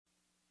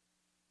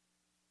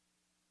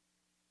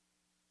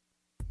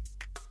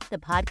The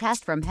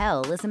Podcast from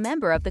Hell is a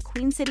member of the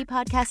Queen City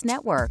Podcast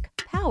Network,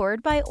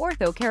 powered by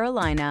Ortho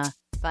Carolina.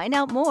 Find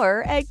out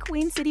more at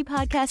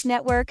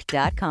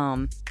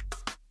queencitypodcastnetwork.com.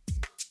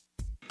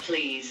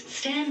 Please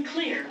stand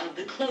clear of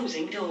the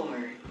closing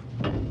door.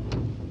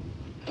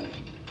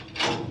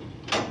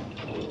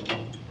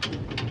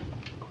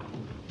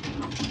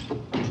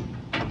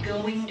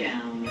 Going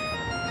down.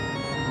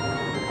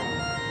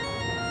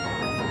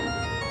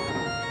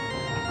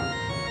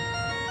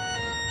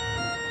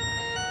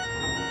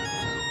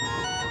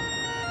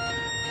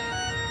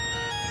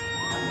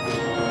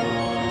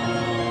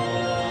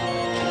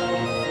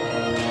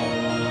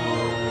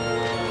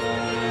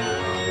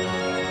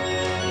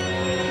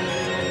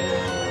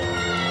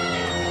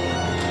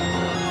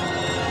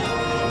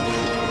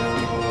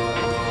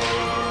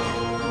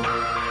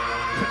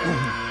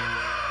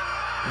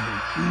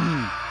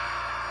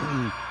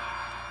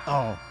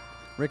 Oh,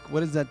 Rick,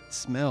 what is that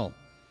smell?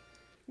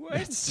 What?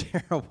 That's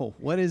terrible.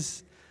 What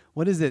is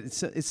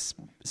it? It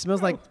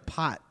smells like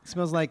pot. It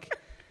smells like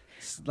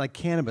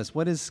cannabis.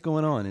 What is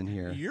going on in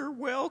here? You're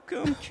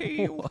welcome,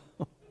 Cale.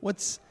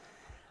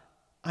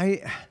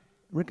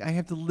 Rick, I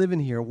have to live in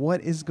here.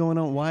 What is going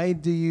on? Why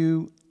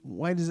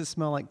does it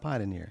smell like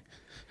pot in here?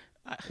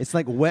 It's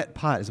like wet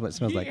pot is what it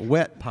smells like.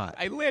 Wet pot.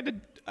 I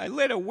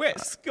let a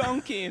wet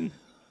skunk in.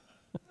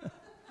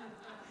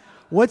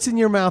 What's in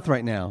your mouth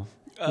right now?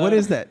 What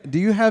is that? Do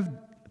you have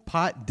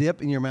pot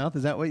dip in your mouth?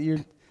 Is that what you're?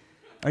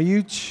 Are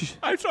you?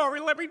 I'm sorry.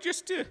 Let me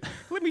just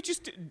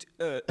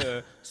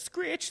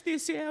scratch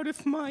this out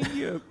of my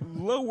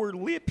lower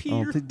lip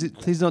here. Oh,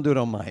 please don't do it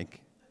on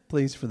mic.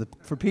 Please,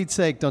 for Pete's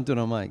sake, don't do it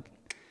on mic.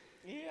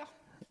 Yeah,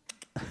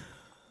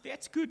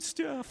 that's good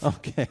stuff.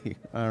 Okay,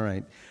 all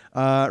right.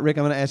 Rick,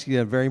 I'm going to ask you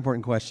a very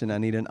important question. I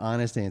need an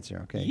honest answer.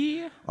 Okay.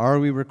 Yeah. Are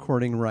we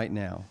recording right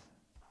now?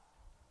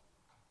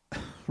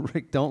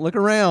 Rick, don't look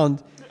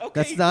around. Okay,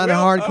 That's not a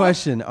hard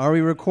question. Are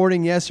we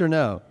recording, yes or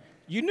no?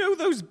 You know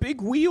those big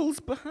wheels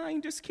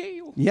behind us,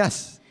 Cale?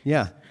 Yes.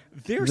 Yeah.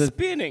 They're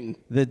spinning.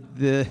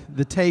 The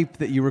tape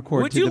that you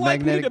record Would to you the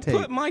like me magnetic to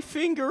tape. put my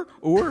finger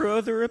or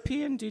other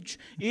appendage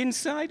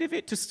inside of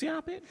it to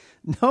stop it?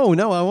 No,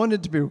 I want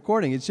it to be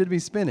recording. It should be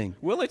spinning.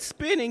 Well, it's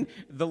spinning.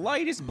 The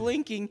light is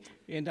blinking,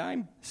 and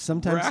I'm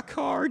Sometimes- rock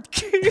hard,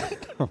 Cale.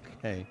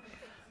 Okay.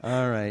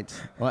 All right.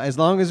 Well, as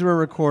long as we're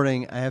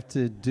recording, I have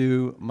to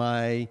do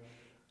my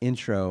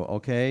intro,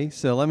 okay?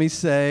 So let me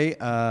say,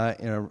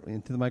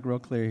 into the mic real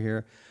clear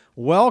here,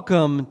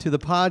 welcome to the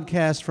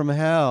Podcast from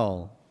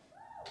Hell.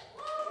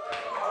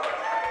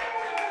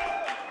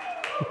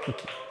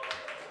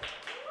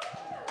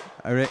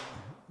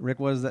 Rick,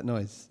 what is that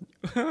noise?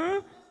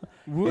 Huh?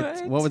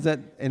 What? What was that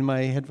in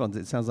my headphones?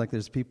 It sounds like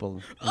there's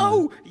people.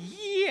 Oh,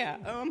 yeah.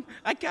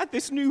 I got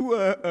this new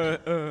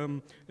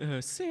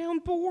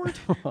soundboard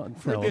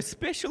for No. the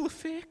special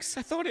effects.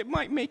 I thought it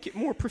might make it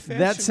more professional.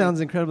 That sounds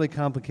incredibly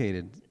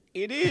complicated.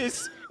 It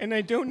is, and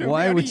I don't know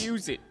Why how would to you-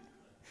 use it.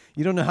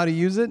 You don't know how to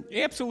use it?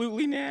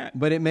 Absolutely not.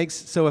 But it makes,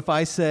 so if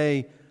I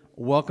say,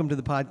 welcome to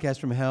the Podcast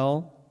from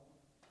Hell,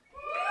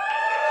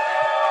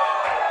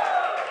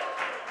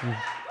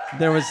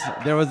 there was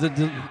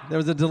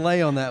a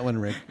delay on that one,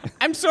 Rick.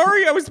 I'm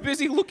sorry, I was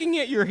busy looking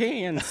at your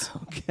hands.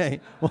 Okay.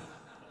 Well,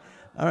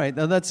 all right.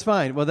 No, that's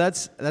fine. Well,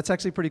 that's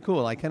actually pretty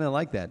cool. I kind of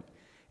like that.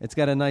 It's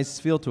got a nice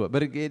feel to it.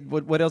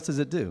 But what else does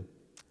it do?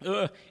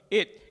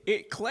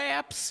 It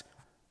claps.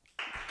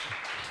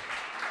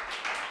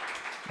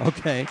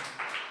 Okay.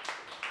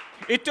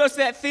 It does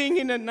that thing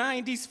in a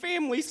 90s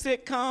family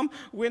sitcom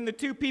when the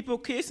two people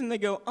kiss and they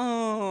go,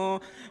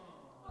 oh.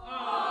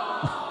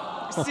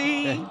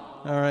 See? Okay.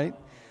 All right.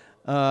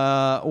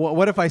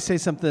 What if I say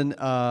something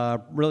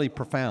really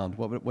profound?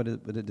 What would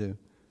it do?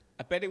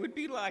 I bet it would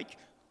be like,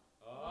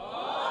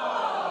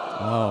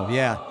 Oh,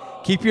 yeah.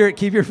 Keep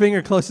your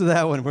finger close to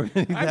that one. We're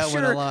going to need that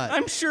one a lot.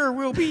 I'm sure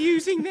we'll be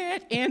using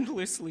that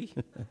endlessly.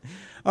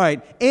 All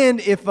right. And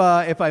if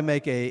I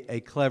make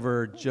a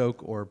clever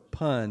joke or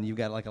pun, you've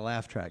got like a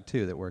laugh track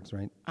too that works,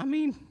 right? I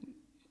mean,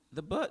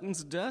 the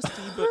button's dusty,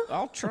 but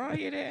I'll try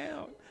it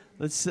out.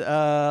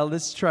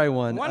 Let's try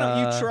one. Why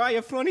don't you try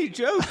a funny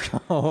joke?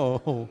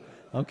 Oh,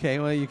 okay.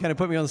 Well, you kind of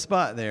put me on the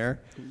spot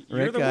there,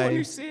 You're Rick. the one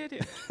who said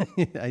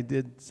it. I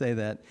did say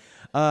that.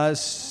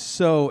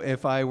 So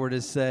if I were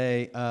to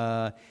say,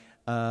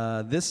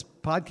 this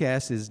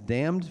podcast is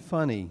damned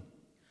funny.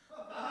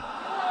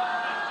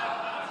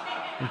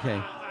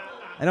 Okay.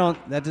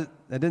 That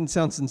didn't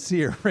sound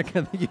sincere, Rick.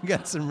 I think you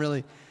got some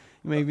really.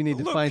 You maybe need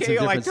to Look, find some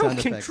Cale, different sound I don't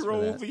effects for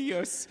control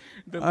that.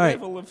 the All right.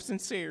 level of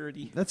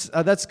sincerity. That's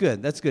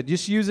good. That's good.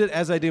 Just use it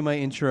as I do my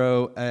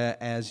intro,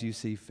 as you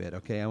see fit.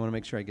 Okay. I want to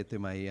make sure I get through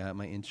my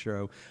my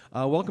intro.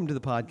 Welcome to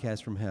the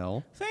Podcast from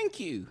Hell.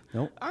 Thank you.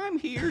 Nope. I'm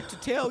here to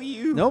tell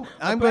you. Nope.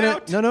 I'm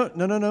about... gonna.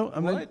 No.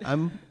 What?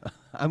 I'm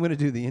gonna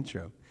do the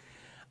intro.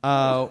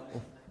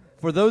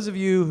 For those of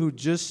you who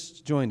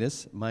just joined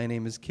us, my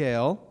name is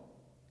Cale.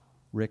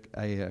 Rick,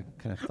 I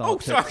kind of thought. Oh,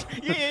 sorry.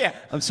 Yeah.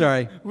 I'm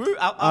sorry.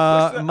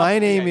 I'll My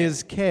name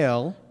is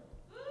Cale.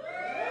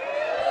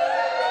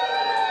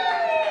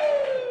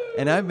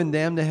 And I've been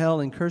damned to hell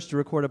and cursed to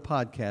record a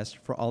podcast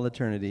for all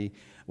eternity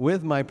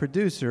with my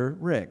producer,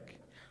 Rick.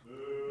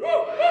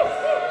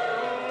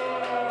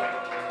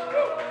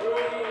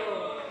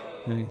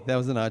 That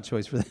was an odd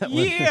choice for that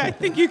one. Yeah, I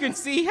think you can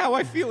see how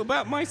I feel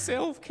about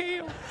myself,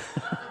 Cale.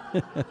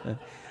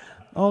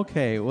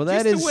 Okay, well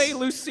that Just is the way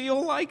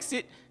Lucille likes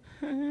it.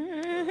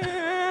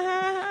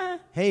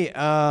 Hey,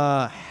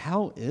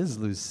 how is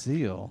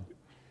Lucille?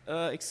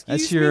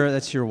 Excuse me?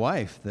 That's your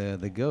wife,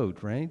 the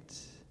goat, right?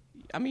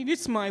 I mean,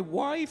 it's my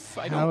wife.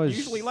 I don't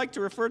usually like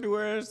to refer to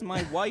her as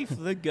my wife,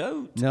 the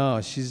goat. No,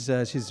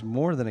 she's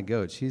more than a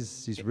goat.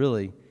 She's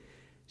really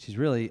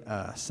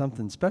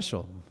something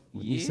special.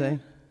 Wouldn't you say?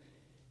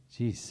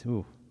 Jeez,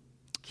 ooh.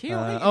 Cale,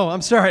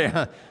 I'm sorry.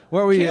 What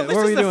were we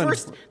doing?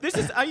 This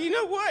is, you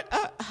know what?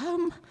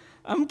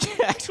 I'm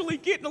actually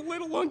getting a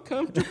little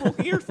uncomfortable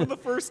here for the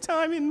first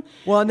time in.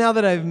 Well, now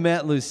that I've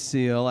met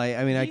Lucille,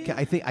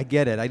 I think I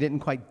get it. I didn't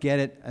quite get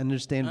it,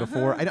 understand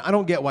before. I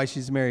don't get why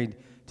she's married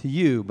to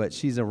you, but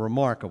she's a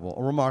remarkable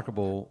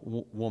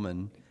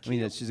woman. I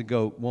mean, she's a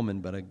goat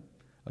woman, but a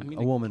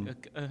woman.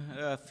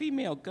 A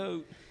female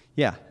goat.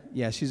 Yeah,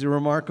 she's a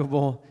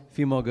remarkable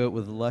female goat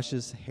with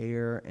luscious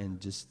hair and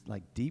just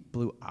like deep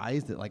blue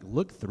eyes that like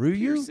look through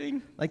Piercing.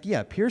 you. Like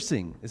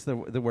piercing is the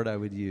word I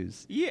would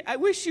use. Yeah, I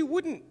wish you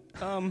wouldn't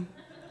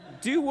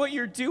do what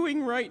you're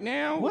doing right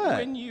now. What?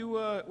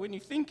 When you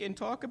think and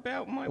talk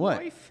about my What?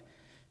 wife.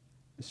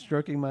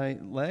 Stroking my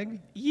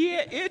leg?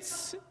 Yeah, it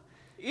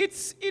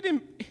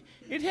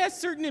has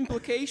certain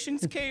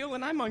implications, Cale,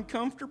 and I'm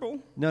uncomfortable.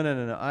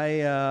 No.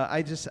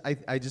 I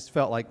just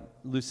felt like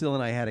Lucille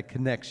and I had a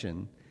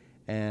connection,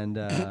 and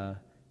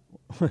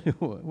what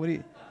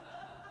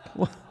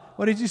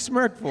did you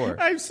smirk for?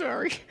 I'm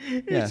sorry.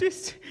 Yeah.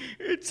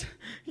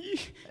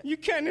 You're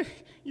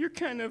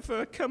kind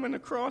of coming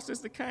across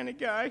as the kind of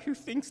guy who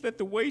thinks that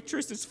the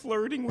waitress is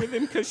flirting with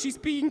him because she's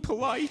being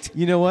polite.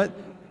 You know what?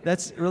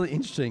 That's really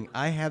interesting.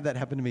 I have that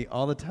happen to me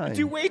all the time.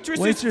 Do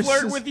waitresses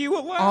flirt with you a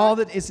lot?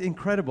 It's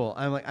incredible.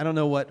 I'm like, I don't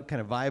know what kind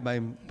of vibe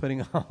I'm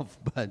putting off,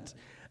 but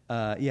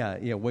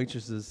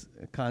waitresses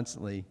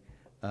constantly.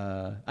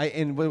 So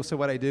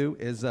what I do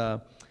is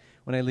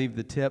when I leave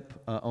the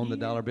tip on the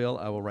dollar bill,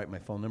 I will write my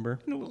phone number.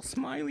 And a little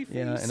smiley face.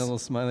 Yeah, and a little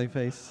smiley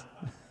face.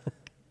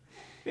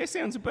 That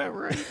sounds about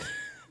right.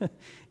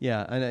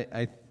 Yeah,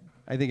 and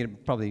I think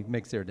it probably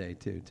makes their day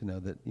too to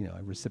know that I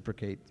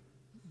reciprocate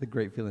the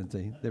great feelings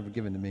they've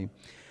given to me.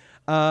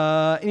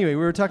 Anyway, we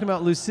were talking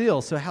about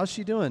Lucille. So how's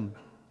she doing?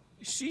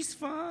 She's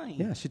fine.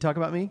 Yeah, she talk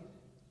about me?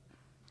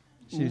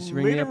 She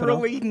ring me up at all?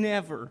 Literally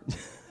never.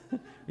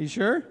 You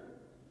sure?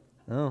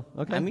 Oh,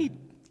 okay. I mean,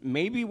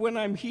 maybe when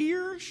I'm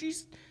here,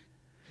 she's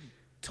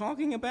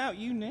talking about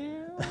you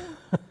now.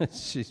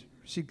 She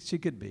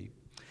could be.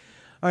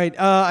 All right.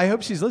 I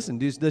hope she's listening.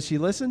 Does she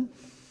listen?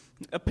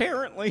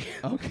 Apparently.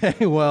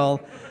 Okay.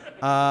 Well,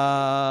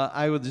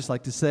 I would just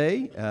like to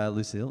say,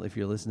 Lucille, if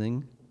you're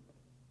listening,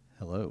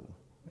 hello.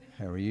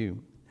 How are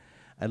you?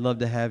 I'd love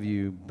to have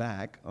you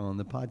back on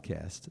the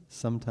podcast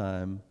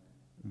sometime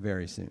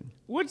very soon.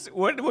 What's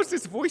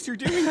this voice you're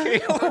doing,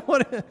 Cale?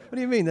 What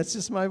do you mean? That's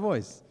just my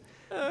voice.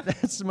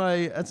 That's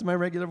my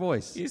regular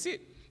voice. Is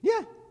it?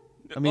 Yeah.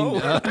 I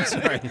mean, I'm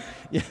sorry.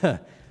 Yeah.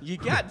 You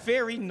got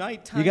very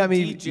nighttime. You got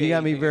me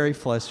DJ. very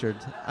flustered.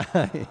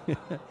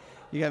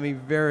 You got me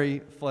very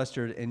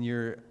flustered, and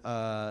you're.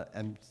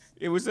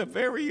 It was a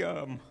very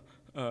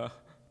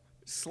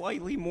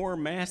slightly more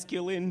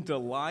masculine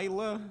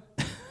Delilah.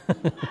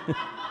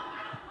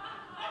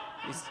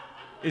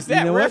 Is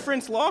that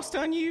reference lost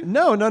on you?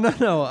 No.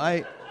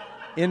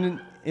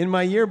 In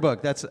my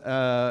yearbook, that's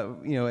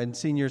in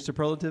senior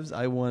superlatives,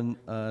 I won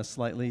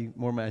slightly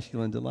more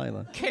masculine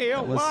Delilah.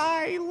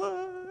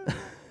 Delilah.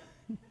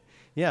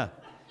 Yeah.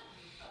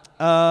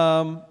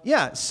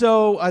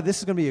 So this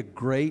is going to be a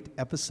great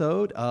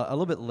episode. A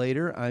little bit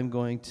later, I'm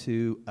going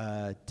to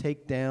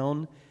take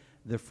down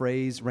the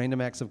phrase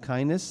 "random acts of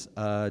kindness"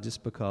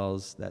 just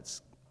because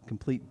that's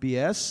complete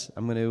BS.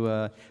 I'm going to.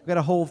 I've got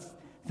a whole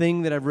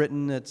thing that I've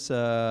written. It's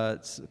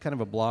kind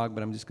of a blog,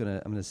 but I'm going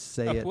to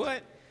say it.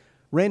 What?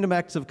 Random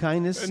acts of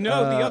kindness.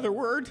 No, the other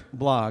word.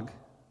 Blog.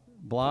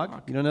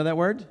 You don't know that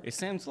word? It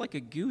sounds like a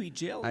gooey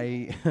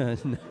jelly.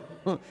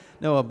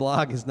 No, a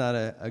blog is not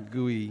a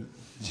gooey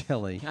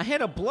jelly. I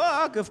had a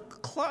blog of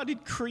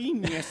clotted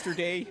cream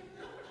yesterday.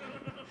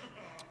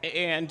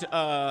 And,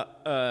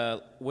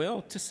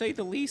 well, to say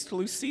the least,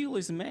 Lucille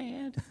is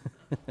mad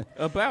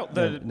about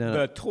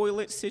the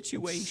toilet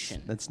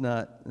situation. That's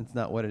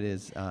not what it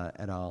is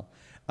at all.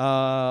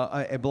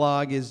 A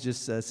blog is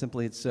just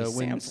simply it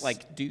sounds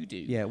like doo-doo.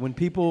 Yeah, when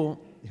people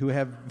who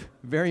have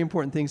very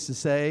important things to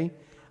say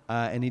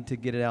and need to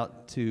get it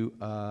out to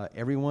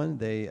everyone,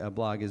 a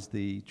blog is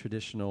the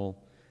traditional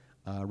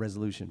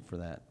resolution for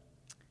that.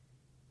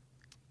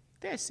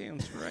 That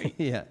sounds right.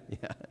 Yeah.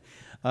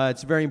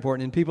 It's very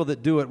important. And people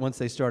that do it, once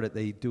they start it,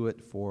 they do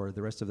it for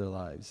the rest of their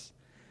lives.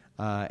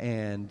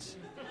 And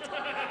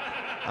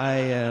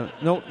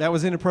no, that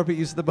was inappropriate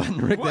use of the button,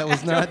 Rick. What? That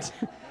was not.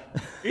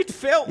 It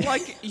felt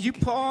like you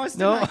paused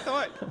No. and I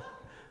thought.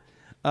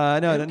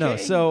 No.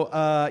 So,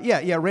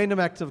 random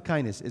acts of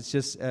kindness. It's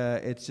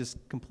just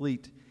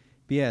complete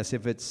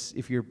BS.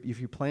 If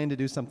you plan to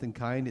do something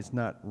kind, it's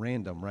not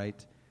random,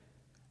 right?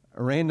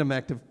 A random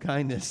act of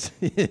kindness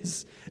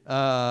is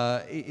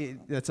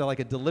that's like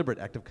a deliberate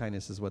act of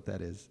kindness is what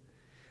that is.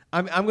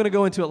 I'm going to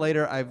go into it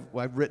later.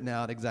 I've written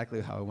out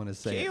exactly how I want to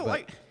say it.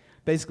 But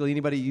basically,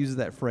 anybody who uses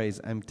that phrase,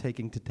 I'm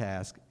taking to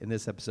task in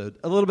this episode.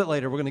 A little bit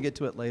later, we're going to get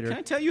to it later. Can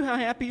I tell you how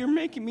happy you're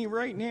making me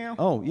right now?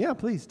 Oh yeah,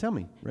 please tell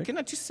me, Rick. Can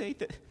I just say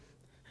that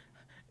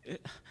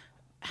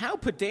how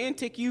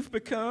pedantic you've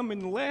become in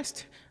the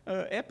last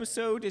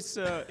episode is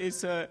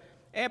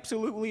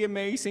absolutely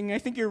amazing. I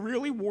think you're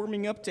really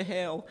warming up to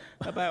hell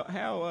about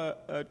how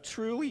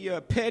truly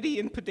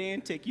petty and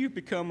pedantic you've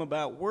become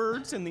about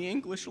words and the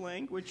English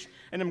language,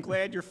 and I'm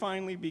glad you're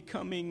finally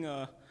becoming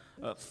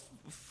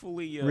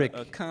fully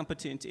Rick,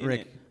 competent in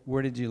Rick, it.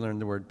 Where did you learn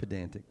the word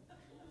pedantic?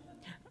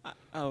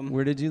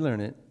 Where did you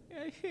learn it?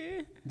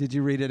 Did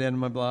you read it in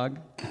my blog?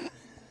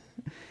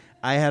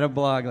 I had a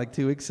blog like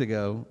 2 weeks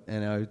ago,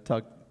 and I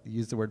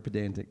used the word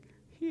pedantic.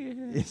 Yeah.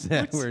 Is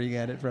that where you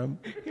got it from?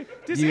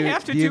 Does it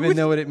have to do you do even with,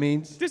 know what it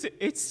means?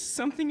 It's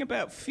something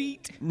about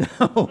feet.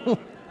 No,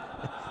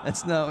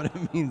 that's not what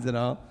it means at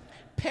all.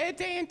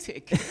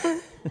 Pedantic,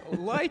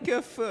 like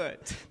a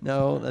foot.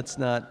 No, that's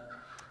not.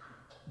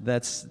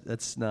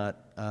 That's not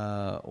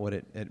what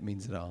it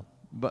means at all.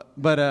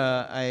 But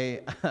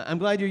I'm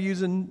glad you're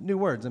using new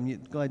words.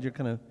 I'm glad you're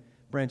kind of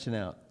branching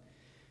out.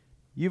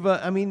 We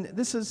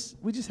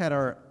just had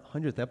our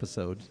 100th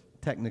episode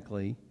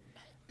technically.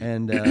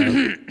 And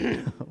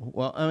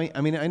well,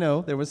 I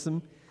know there was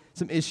some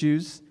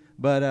issues,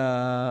 but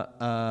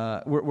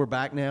we're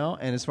back now.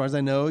 And as far as I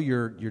know,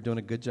 you're doing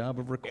a good job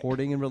of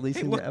recording and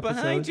releasing the episodes.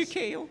 Behind you,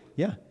 Cale.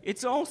 Yeah,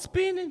 it's all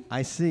spinning.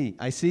 I see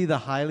the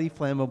highly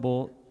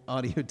flammable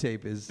audio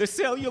tape is the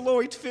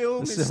celluloid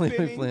film is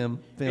spinning. Film.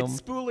 It's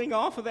spooling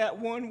off of that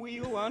one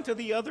wheel onto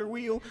the other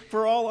wheel.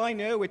 For all I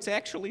know, it's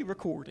actually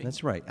recording.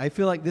 That's right. I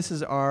feel like this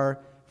is our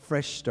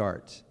fresh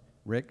start,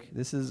 Rick.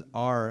 This is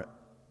a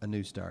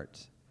new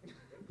start.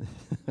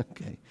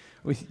 Okay.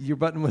 Your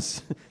button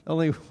was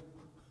only...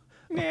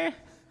 Nah.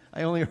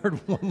 I only heard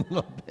one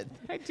little bit.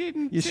 I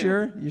didn't. You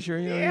sure? You sure?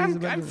 Yeah,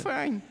 I'm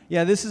fine.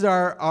 Yeah, this is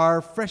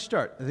our fresh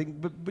start. I think,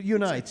 but you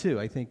and I too.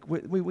 I think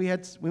we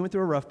went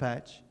through a rough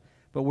patch,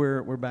 but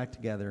we're back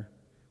together.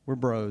 We're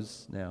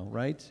bros now,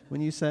 right?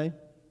 When you say,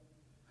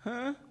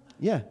 huh?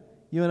 Yeah,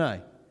 you and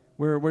I,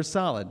 we're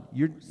solid.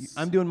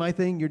 I'm doing my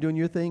thing. You're doing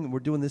your thing. And we're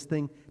doing this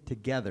thing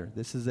together.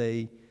 This is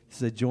a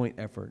joint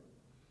effort.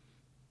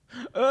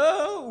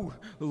 Oh,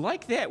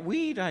 like that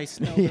weed I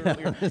smelled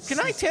earlier. Can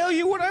I tell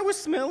you what I was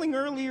smelling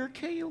earlier,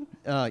 Cale?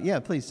 Yeah,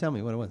 please tell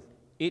me what it was.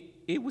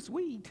 It was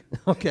weed.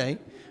 Okay.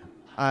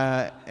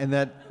 And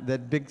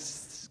that big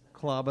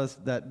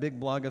that big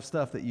block of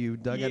stuff that you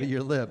dug out of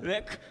your lip.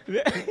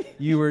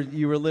 You were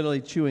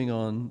literally chewing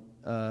on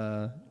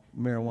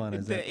marijuana.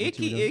 Is that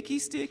icky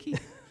sticky.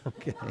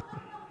 Okay.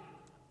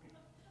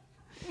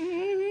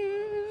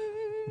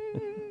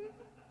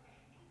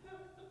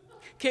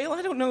 Cale,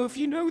 I don't know if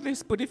you know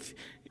this, but if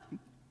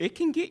it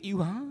can get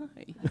you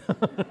high.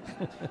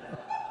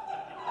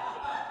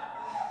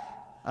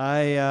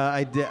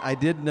 I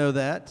did know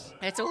that.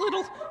 That's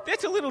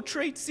a little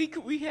trade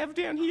secret we have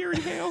down here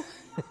in hell.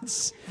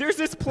 There's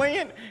this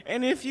plant,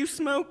 and if you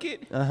smoke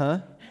it,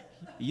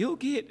 you'll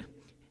get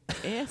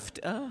effed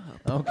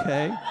up.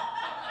 Okay.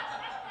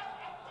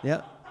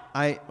 Yeah,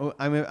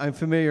 I'm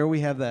familiar.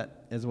 We have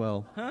that as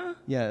well. Huh?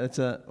 Yeah,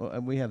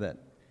 we have that.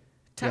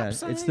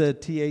 Topside? Yeah, it's the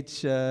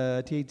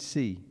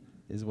THC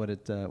is what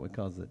it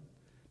calls it,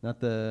 not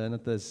the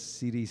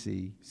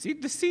CDC. See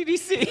the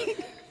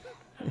CDC?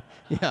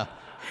 Yeah.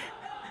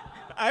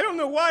 I don't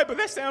know why, but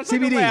that sounds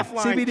CBD, like a laugh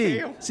line.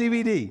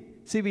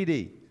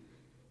 CBD.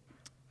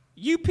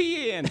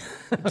 UPN.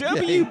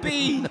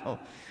 WB. No.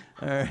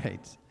 All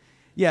right.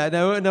 Yeah.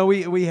 No.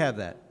 We have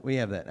that.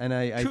 And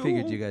I Cool.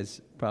 figured you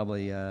guys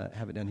probably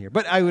have it down here,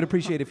 but I would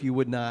appreciate if you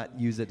would not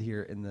use it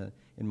here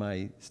in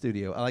my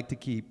studio. I like to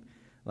keep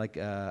like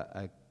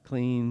a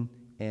clean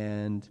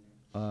and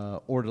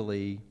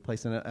orderly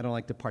place, and I don't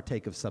like to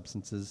partake of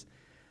substances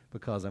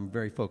because I'm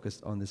very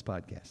focused on this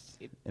podcast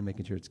and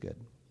making sure it's good.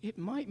 It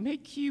might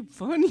make you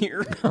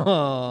funnier.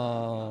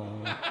 Oh.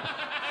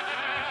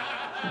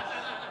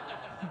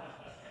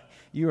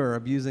 You are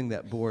abusing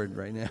that board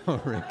right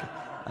now, Rick.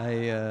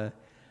 I've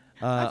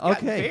got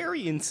okay.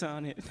 variants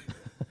on it.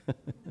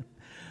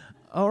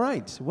 All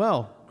right.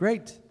 Well,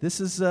 great. This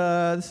is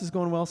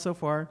going well so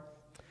far,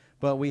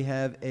 but we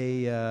have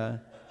a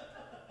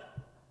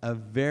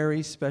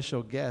very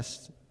special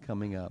guest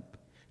coming up.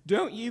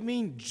 Don't you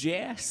mean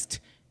jest,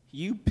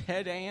 you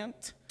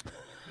pedant?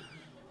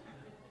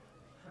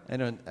 I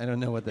don't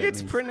know what that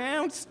means. It's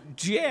pronounced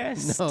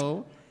jest.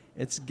 No,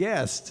 it's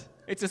guest.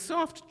 It's a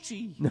soft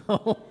G.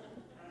 No.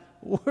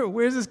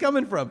 Where's this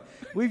coming from?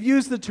 We've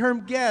used the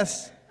term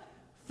guest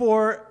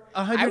for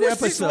 100 episodes. I was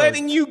just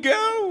letting you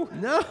go.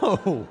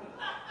 No.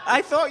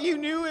 I thought you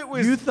knew it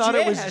was You thought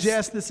jest. it was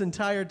jest this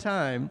entire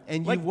time,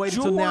 and Like you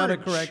waited till now to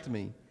George. correct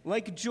me.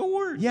 Like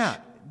George. Yeah,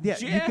 Yeah,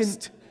 jest. you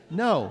can.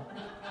 No.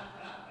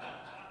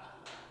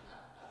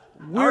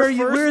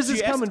 Where is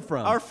this coming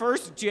from? Our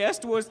first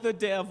jest was the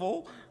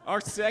devil.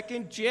 Our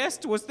second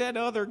jest was that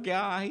other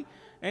guy.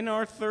 And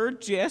our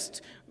third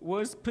jest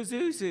was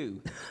Pazuzu.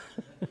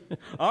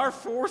 Our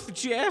fourth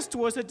jest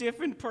was a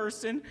different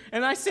person.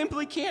 And I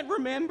simply can't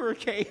remember,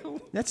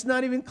 Cale. That's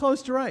not even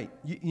close to right.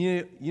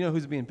 You know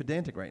who's being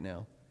pedantic right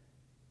now?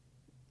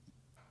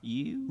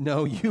 You?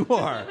 No, you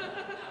are.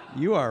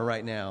 You are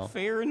right now.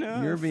 Fair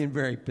enough. You're being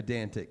very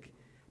pedantic.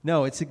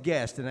 No, it's a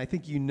guest, and I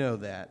think you know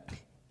that.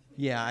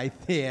 Yeah,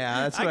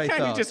 that's what I thought. I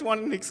kind of just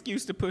wanted an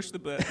excuse to push the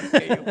button,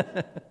 Cale.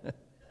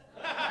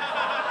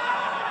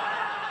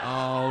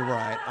 All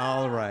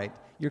right.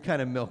 You're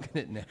kind of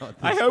milking it now. At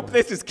this I hope point.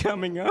 this is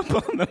coming up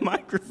on the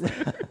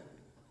microphone.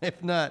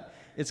 If not,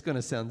 it's going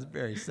to sound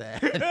very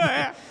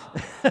sad.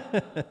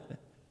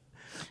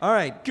 All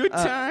right. Good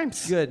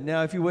times. Good.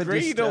 Now, if you would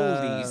Great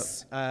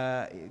just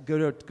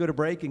go to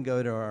break and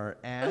go to our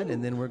ad,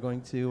 and then we're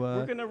going to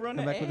run come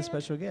an back with a ad?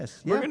 special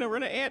guest. We're going to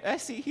run an ad. I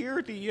see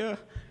here the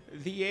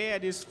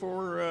ad is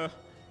for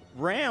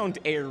Round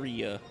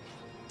Area.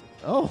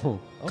 Oh,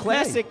 okay.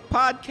 Classic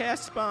podcast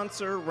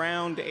sponsor,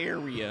 Round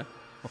Area.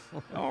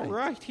 All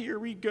right, here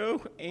we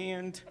go.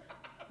 And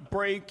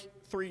break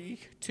 3,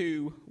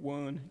 2,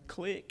 1,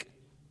 click.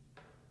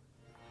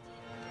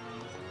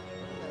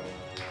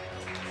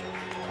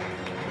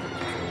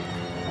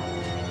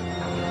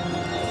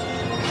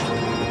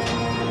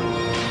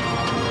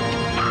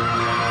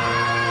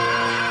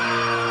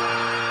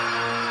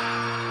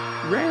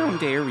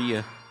 Round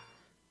Area.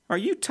 Are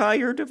you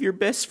tired of your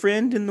best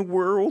friend in the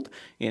world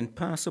and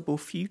possible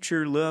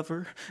future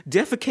lover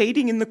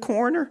defecating in the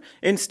corner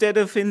instead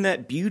of in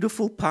that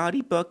beautiful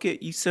potty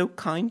bucket you so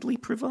kindly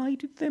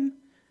provided them?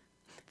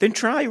 Then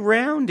try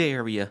Round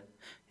Area.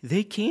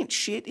 They can't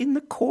shit in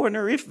the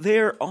corner if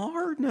there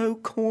are no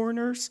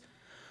corners.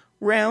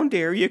 Round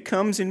Area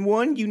comes in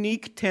one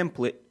unique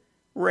template,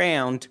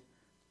 round.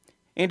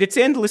 And it's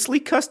endlessly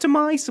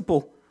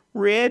customizable.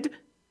 Red,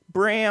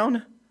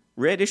 brown,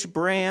 reddish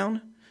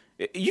brown.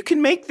 You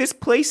can make this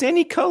place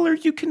any color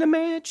you can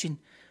imagine.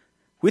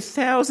 With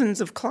thousands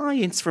of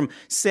clients from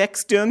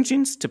sex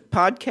dungeons to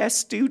podcast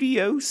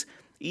studios,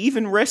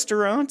 even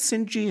restaurants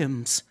and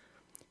gyms.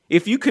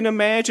 If you can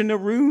imagine a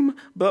room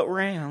but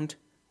round,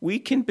 we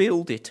can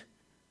build it.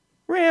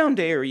 Round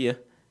Area.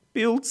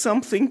 Build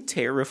something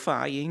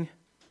terrifying.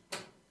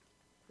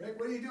 Rick,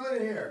 what are you doing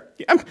in here?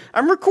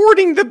 I'm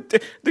recording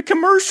the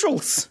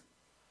commercials.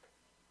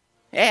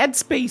 Ad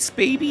space,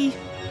 baby.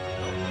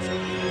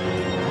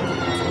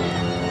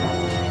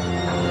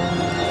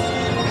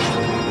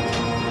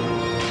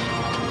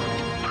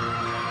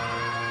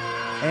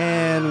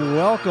 And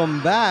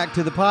welcome back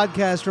to the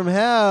podcast from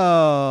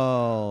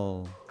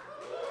hell.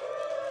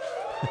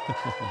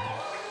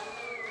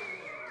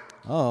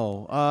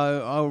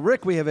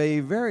 Rick, we have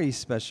a very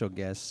special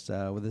guest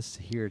with us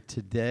here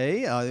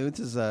today. This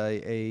is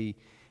a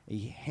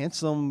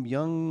handsome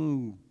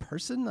young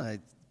person,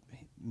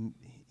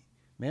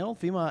 male,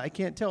 female, I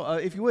can't tell.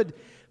 If you would,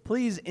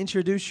 please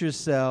introduce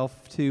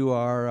yourself to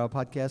our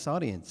podcast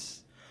audience.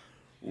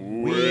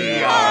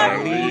 We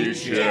are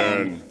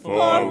Legion,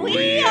 for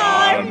we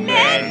are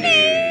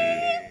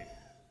many.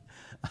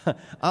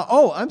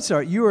 I'm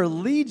sorry. You are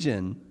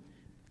Legion.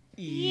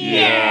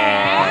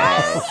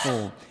 Yes.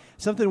 Oh,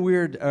 something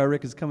weird,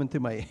 Rick, is coming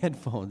through my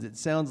headphones. It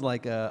sounds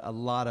like a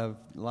lot of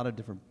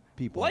different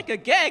people. Like a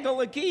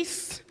gaggle of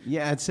geese.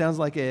 Yeah, it sounds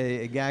like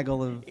a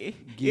gaggle of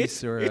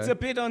geese. It's a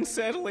bit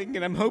unsettling,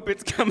 and I hope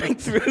it's coming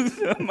through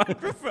the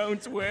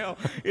microphones well.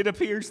 It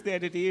appears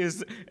that it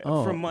is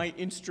from my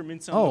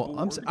instruments on the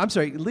board. I'm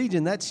sorry,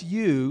 Legion. That's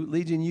you,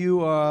 Legion.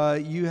 You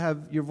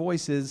have your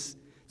voices.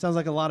 Sounds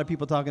like a lot of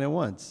people talking at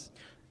once.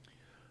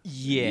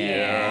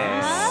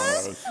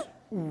 Yes.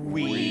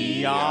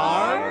 We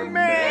are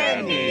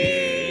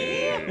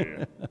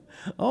many.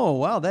 Oh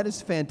wow, that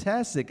is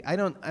fantastic. I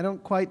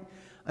don't quite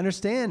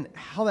understand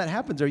how that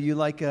happens. Are you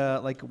like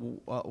a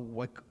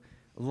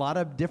lot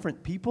of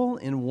different people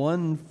in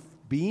one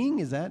being?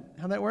 Is that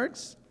how that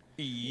works?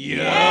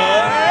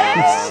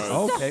 Yes.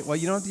 Okay. Well,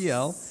 you don't have to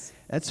yell.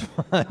 That's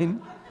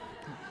fine.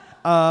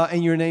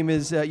 And your name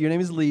is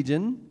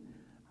Legion.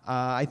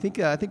 I think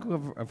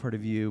I've heard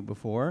of you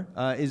before.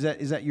 Is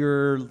that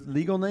your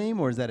legal name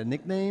or is that a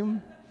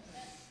nickname?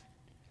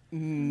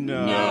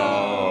 No.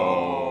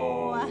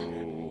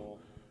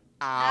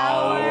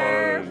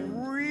 Our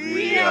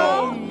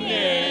real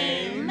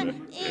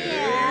name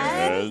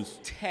is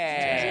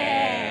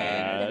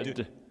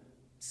Ted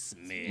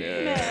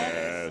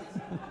Smith.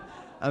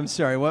 I'm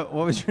sorry. What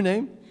was your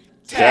name?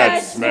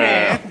 Ted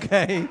Smith.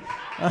 Okay.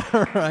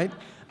 All right.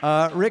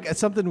 Rick,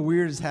 something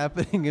weird is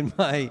happening in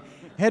my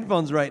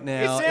headphones right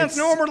now. It sounds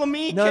normal to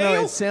me, No,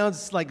 Cale. it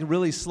sounds like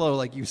really slow,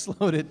 like you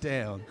slowed it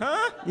down.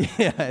 Huh?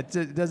 Yeah,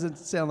 it doesn't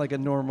sound like a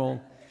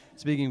normal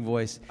speaking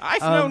voice.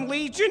 I've known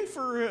Legion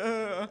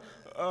for,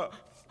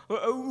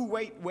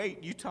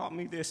 wait, you taught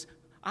me this.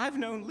 I've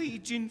known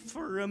Legion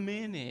for a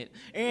minute.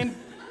 And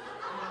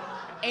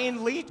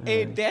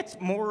And that's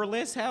more or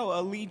less how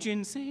a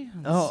Legion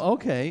sounds. Oh,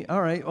 okay.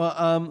 All right.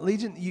 Well,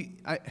 Legion,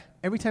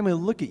 every time I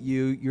look at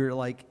you, you're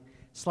like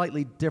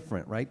slightly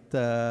different, right?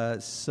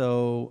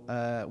 So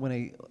when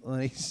I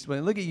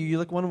look at you, you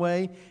look one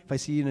way. If I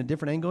see you in a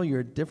different angle, you're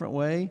a different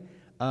way.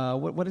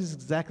 What is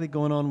exactly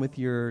going on with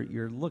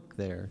your look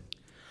there?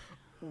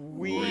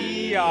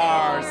 We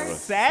are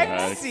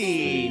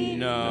sexy.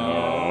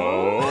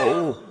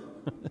 No.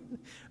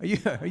 Are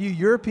you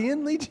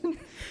European, Legion?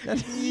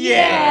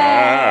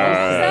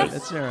 Yeah.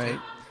 That's all right.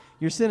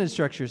 Your sentence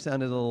structure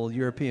sounded a little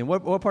European.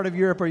 What part of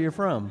Europe are you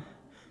from?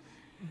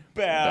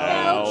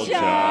 Belgium.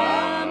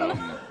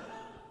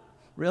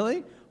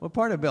 Really? What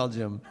part of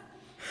Belgium?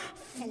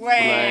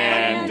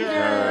 Flanders.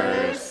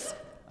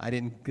 I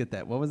didn't get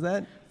that. What was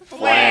that?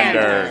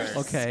 Flanders.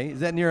 Okay. Is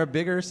that near a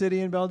bigger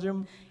city in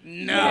Belgium?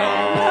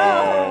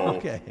 No.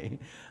 Okay.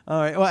 All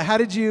right. Well, how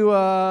did you?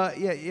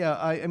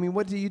 I mean,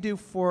 what do you do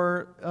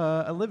for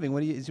a living?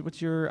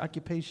 What's your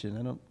occupation?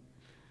 I don't.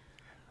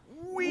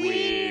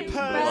 We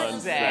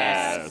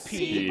possess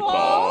people.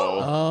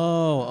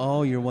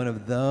 Oh, you're one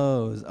of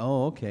those.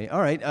 Oh, okay. All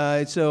right.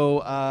 How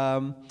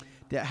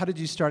did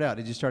you start out?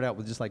 Did you start out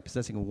with just like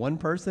possessing one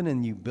person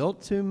and you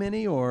built too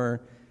many,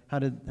 or how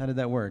did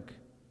that work?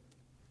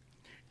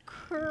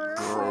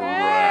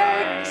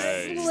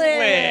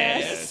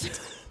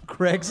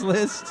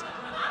 Craigslist.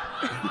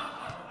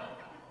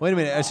 Wait a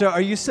minute. So,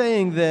 are you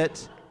saying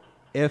that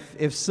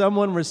if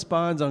someone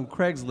responds on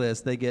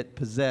Craigslist, they get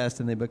possessed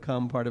and they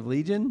become part of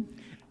Legion?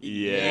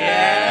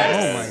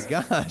 Yes. Oh my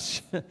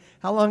gosh!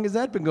 How long has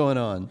that been going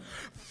on?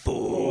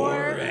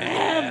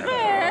 Forever.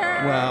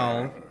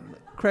 Well,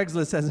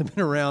 Craigslist hasn't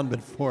been around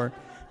but for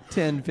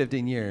 10,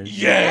 15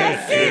 years.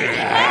 Yes, it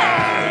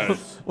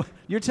has.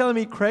 You're telling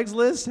me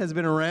Craigslist has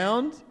been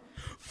around?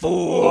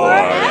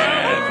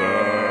 Forever.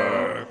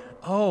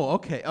 Oh,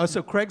 okay. Oh,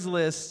 so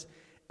Craigslist,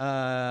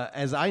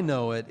 as I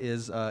know it,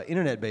 is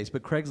internet-based,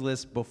 but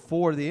Craigslist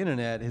before the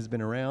internet has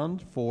been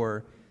around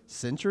for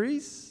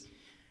centuries?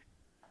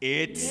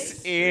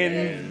 It's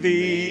in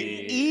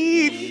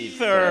the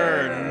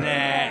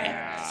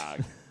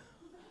Ethernet.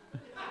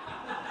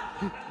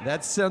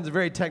 That sounds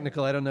very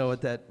technical. I don't know what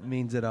that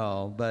means at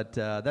all, but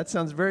that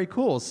sounds very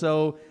cool.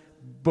 So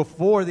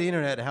before the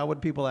internet, how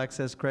would people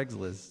access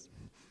Craigslist?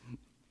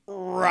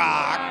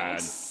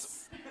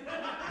 Rocks.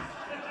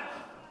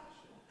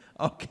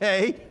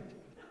 Okay.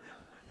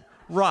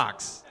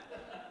 Rocks.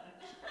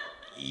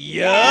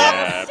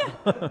 Yup.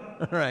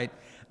 All right.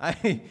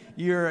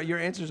 Your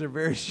answers are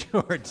very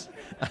short.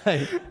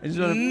 I just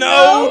wanna...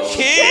 No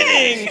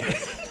kidding.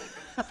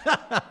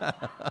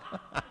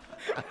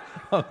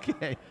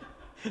 Okay.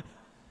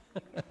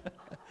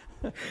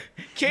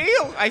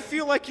 Cale, I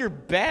feel like you're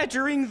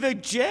badgering the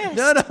jest.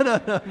 No.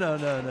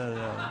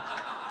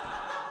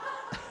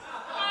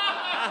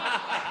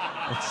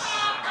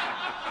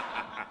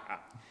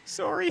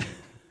 Sorry.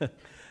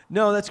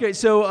 No, that's great.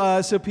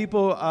 So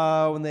people,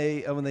 when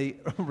they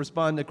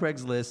respond to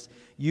Craigslist,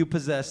 you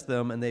possess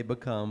them and they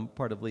become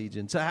part of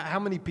Legion. So how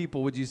many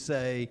people would you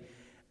say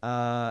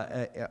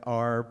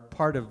are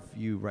part of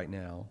you right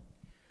now?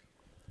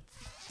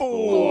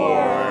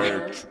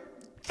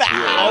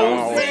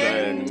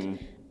 4,000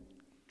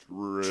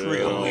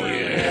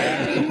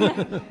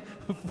 trillion.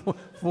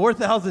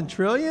 4,000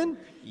 trillion?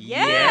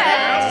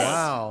 Yes.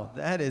 Wow,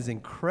 that is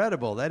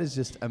incredible. That is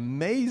just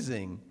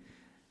amazing.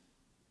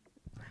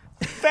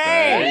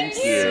 Thank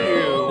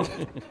you.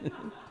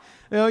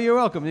 No, you're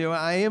welcome.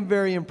 I am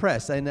very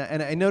impressed, and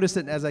I notice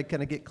it as I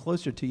kind of get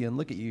closer to you and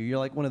look at you. You're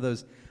like one of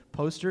those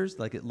posters.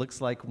 Like it looks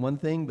like one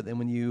thing, but then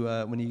when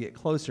you get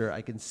closer,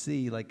 I can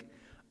see like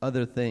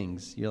other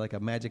things. You're like a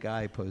magic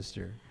eye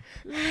poster.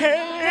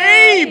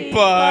 Hey,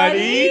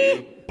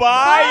 buddy,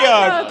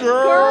 buy a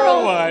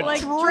girl a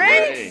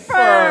drink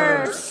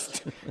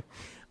first.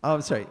 Oh,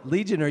 I'm sorry,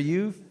 Legion. Are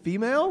you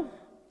female?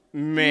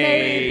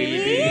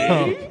 Maybe.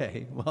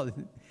 Okay. Well,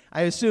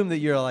 I assume that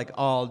you're like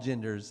all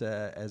genders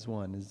as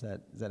one. Is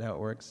that how it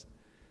works?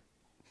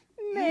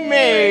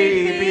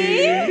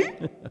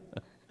 Maybe.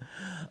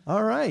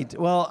 All right.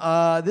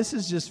 Well, this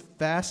is just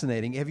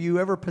fascinating. Have you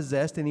ever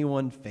possessed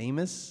anyone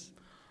famous?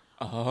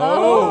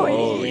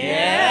 Oh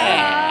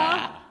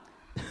yeah.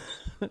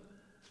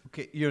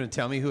 Okay, you're gonna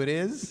tell me who it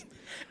is?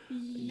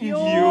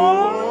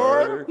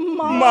 Your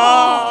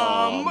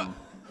mom.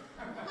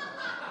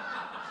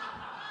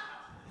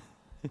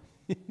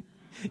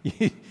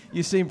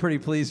 You seem pretty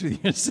pleased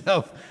with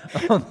yourself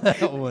on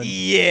that one.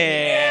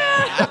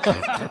 Yeah.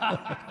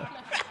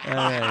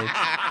 All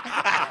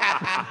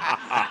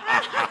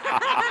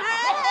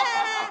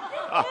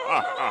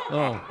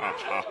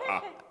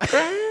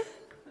right.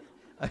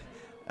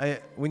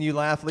 When you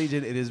laugh,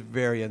 Legion, it is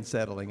very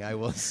unsettling, I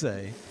will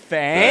say.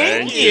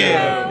 Thank you.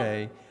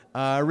 Okay.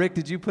 Rick,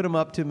 did you put him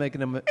up to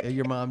making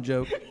your mom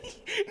joke?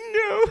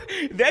 No,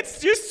 that's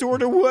just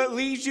sort of what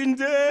Legion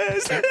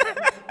does.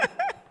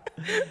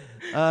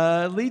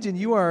 Legion,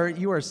 you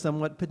are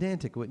somewhat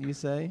pedantic, wouldn't you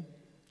say?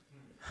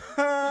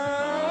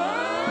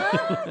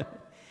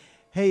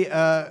 Hey,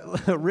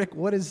 Rick,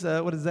 what is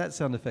that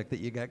sound effect that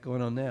you got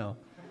going on now?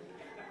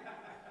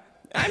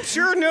 I'm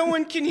sure no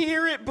one can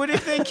hear it, but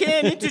if they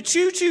can, it's a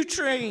choo-choo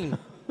train.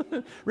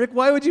 Rick,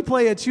 why would you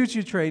play a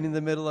choo-choo train in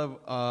the middle of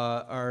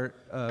our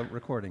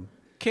recording?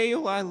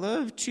 Cale, I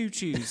love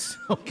choo-choos.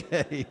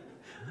 Okay.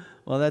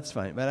 Well, that's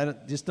fine,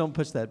 but just don't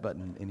push that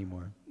button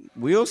anymore.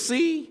 We'll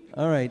see.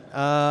 All right.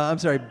 I'm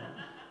sorry.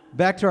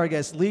 Back to our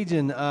guest,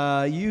 Legion.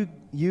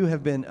 You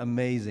have been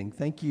amazing.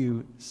 Thank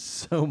you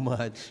so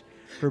much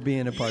for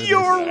being a part of this.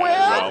 You're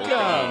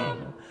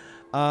welcome.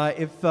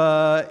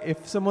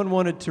 If someone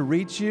wanted to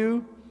reach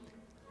you,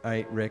 all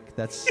right, Rick.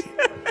 That's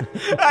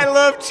I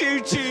love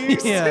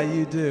choo-choos. yeah,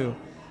 you do.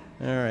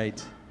 All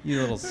right, you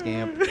little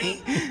scamp.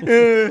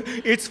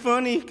 It's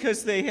funny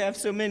because they have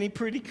so many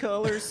pretty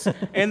colors,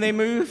 and they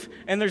move,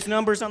 and there's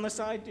numbers on the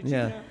side. Did you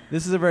Yeah, know?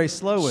 this is a very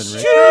slow one,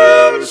 Rick.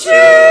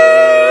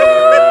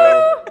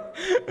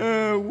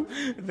 Oh,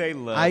 they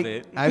love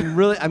it. I'm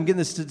getting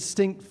this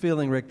distinct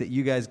feeling, Rick, that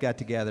you guys got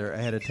together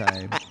ahead of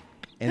time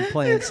and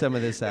planned some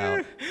of this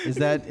out. Is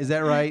that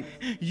right?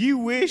 You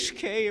wish,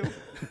 Cale.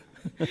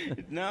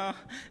 No,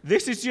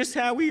 this is just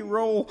how we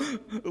roll.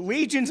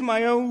 Legion's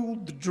my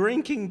old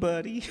drinking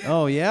buddy.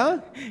 Oh yeah?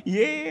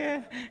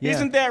 Yeah. Yeah.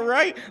 Isn't that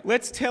right?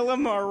 Let's tell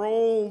him our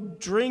old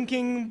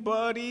drinking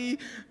buddy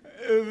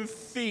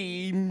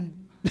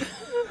theme.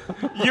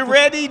 You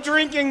ready,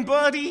 drinking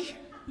buddy?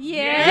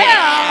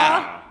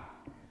 Yeah.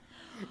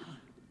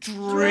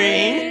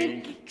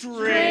 Drink,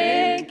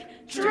 drink,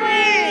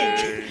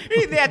 drink.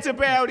 That's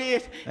about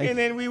it. And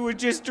then we would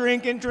just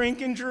drink and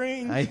drink and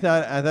drink. I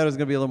thought it was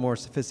going to be a little more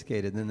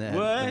sophisticated than that.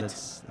 What?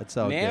 But that's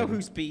all Now good.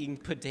 who's being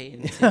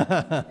pedantic?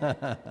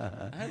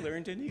 I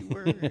learned a new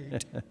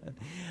word.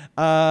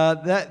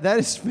 That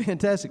is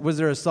fantastic. Was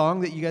there a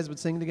song that you guys would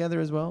sing together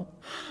as well?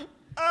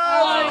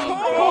 Of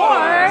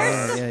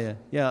course.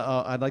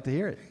 Yeah. I'd like to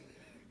hear it.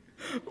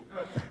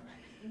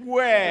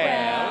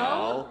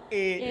 Well,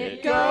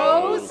 It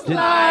goes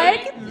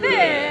like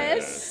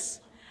this.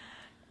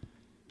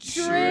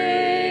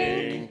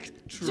 Drink,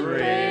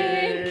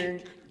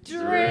 drink,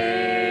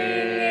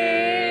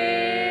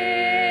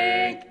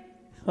 drink.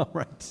 All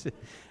right.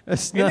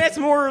 That's and not- that's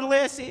more or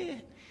less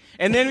it.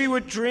 And then we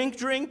would drink,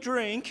 drink,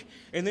 drink,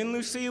 and then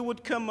Lucille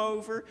would come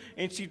over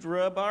and she'd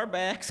rub our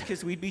backs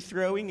because we'd be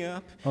throwing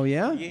up. Oh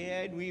yeah?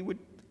 Yeah, and we would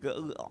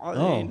go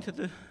into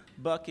the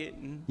bucket.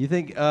 And You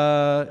think?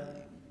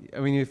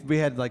 If we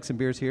had like some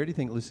beers here, do you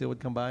think Lucille would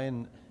come by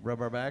and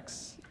rub our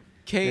backs?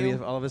 Cale?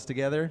 Maybe all of us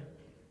together.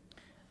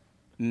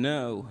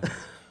 No.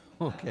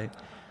 Okay.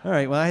 All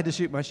right. Well, I had to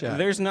shoot my shot.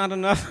 There's not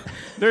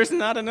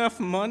enough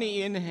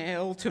money in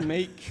hell to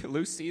make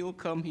Lucille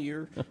come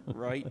here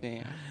right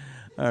now.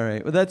 All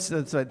right. Well, that's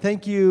right.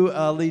 Thank you,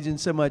 Legion,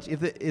 so much.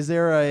 Is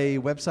there a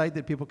website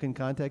that people can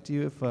contact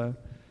you?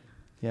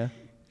 Yeah.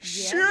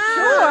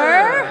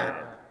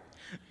 Sure.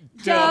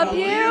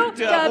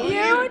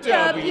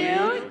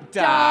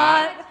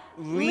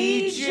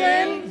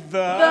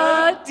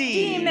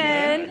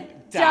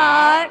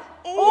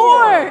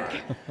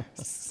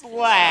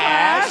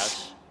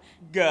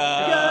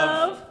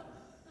 www.legionthedemon.org/gov.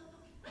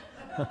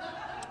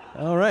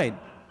 All right.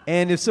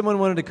 And if someone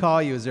wanted to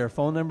call you, is there a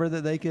phone number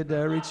that they could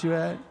reach you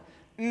at?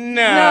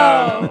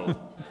 No.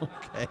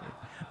 Okay.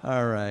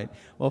 All right.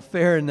 Well,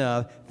 fair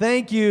enough.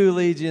 Thank you,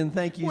 Legion.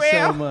 Thank you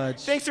so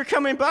much. Thanks for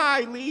coming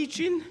by,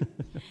 Legion.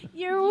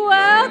 You're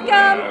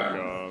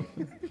welcome.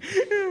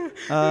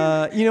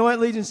 You know what,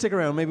 Legion? Stick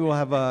around. Maybe we'll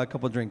have a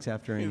couple drinks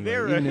after anyway,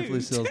 They're even a if hoot.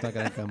 Lucille's not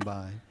going to come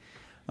by.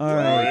 All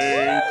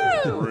right.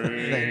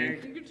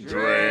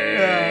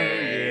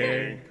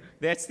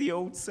 That's the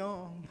old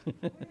song.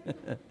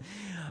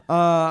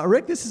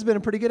 Rick, this has been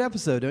a pretty good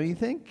episode, don't you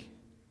think?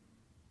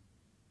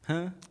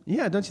 Huh?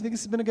 Yeah, don't you think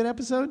this has been a good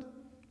episode?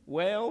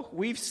 Well,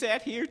 we've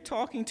sat here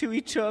talking to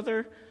each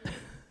other,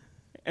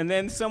 and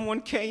then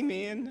someone came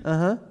in,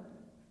 Uh-huh.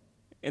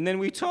 and then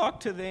we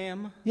talked to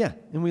them. Yeah,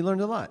 and we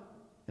learned a lot,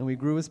 and we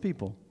grew as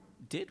people.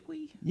 Did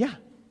we? Yeah.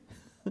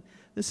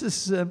 This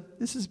has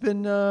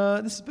been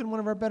one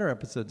of our better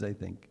episodes, I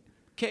think.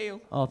 Cale?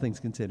 All things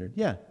considered.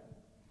 Yeah.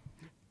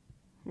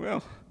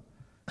 Well,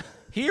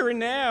 here and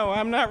now,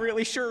 I'm not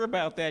really sure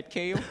about that,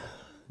 Cale.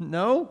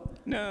 No?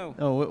 No.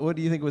 Oh, what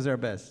do you think was our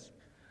best?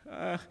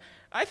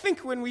 I think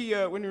when we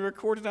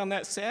recorded on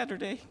that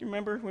Saturday, you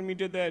remember when we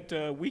did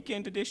that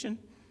weekend edition?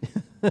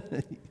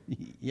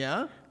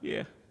 Yeah?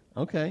 Yeah.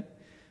 Okay.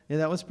 Yeah,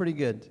 that was pretty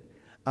good.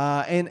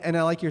 And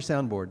I like your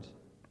soundboard.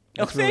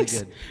 That's really thanks.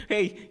 good.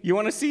 Hey, you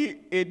want to see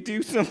it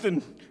do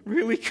something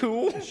really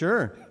cool?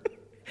 Sure.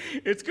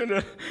 It's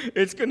gonna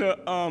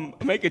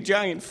make a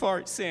giant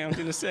fart sound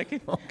in a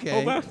second. Okay.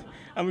 Hold on.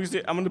 I'm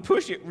gonna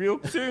push it real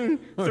soon.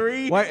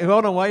 3.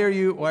 Hold on. Why are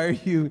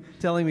you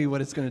telling me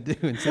what it's going to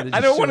do instead of just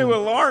I don't want to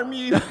showing- alarm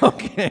you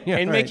Okay. all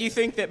and right. make you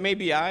think that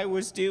maybe I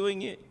was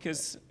doing it.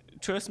 Because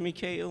trust me,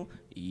 Cale,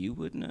 you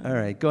would know. All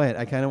right. Go ahead.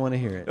 I kind of want to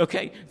hear it.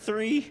 Okay.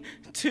 3,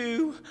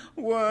 2,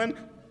 1.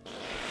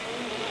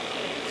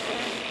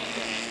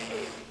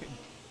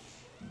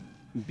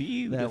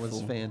 Beautiful. That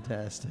was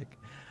fantastic.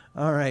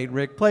 All right,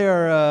 Rick, play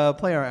our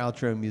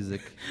outro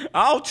music.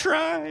 I'll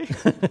try.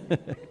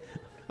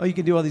 Oh, you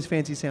can do all these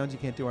fancy sounds. You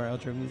can't do our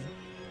outro music.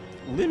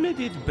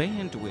 limited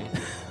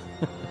bandwidth.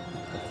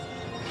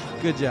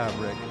 Good job,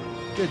 Rick.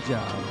 Good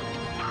job.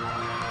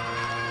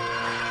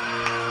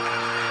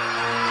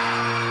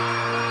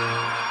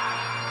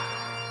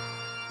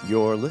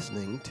 You're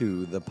listening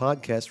to The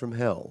Podcast from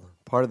Hell,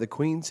 part of the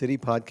Queen City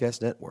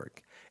Podcast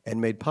Network,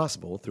 and made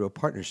possible through a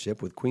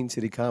partnership with Queen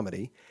City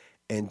Comedy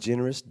and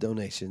generous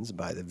donations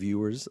by the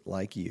viewers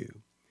like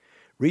you.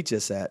 Reach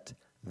us at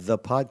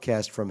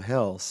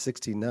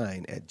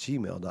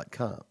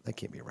thepodcastfromhell69@gmail.com. That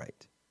can't be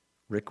right.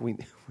 Rick, we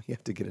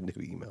have to get a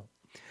new email.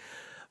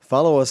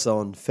 Follow us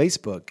on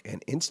Facebook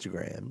and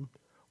Instagram,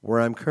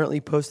 where I'm currently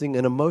posting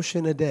an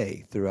emotion a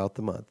day throughout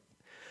the month.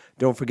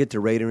 Don't forget to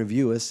rate and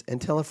review us and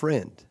tell a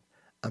friend.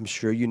 I'm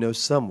sure you know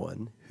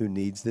someone who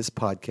needs this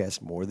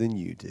podcast more than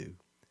you do.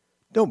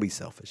 Don't be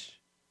selfish.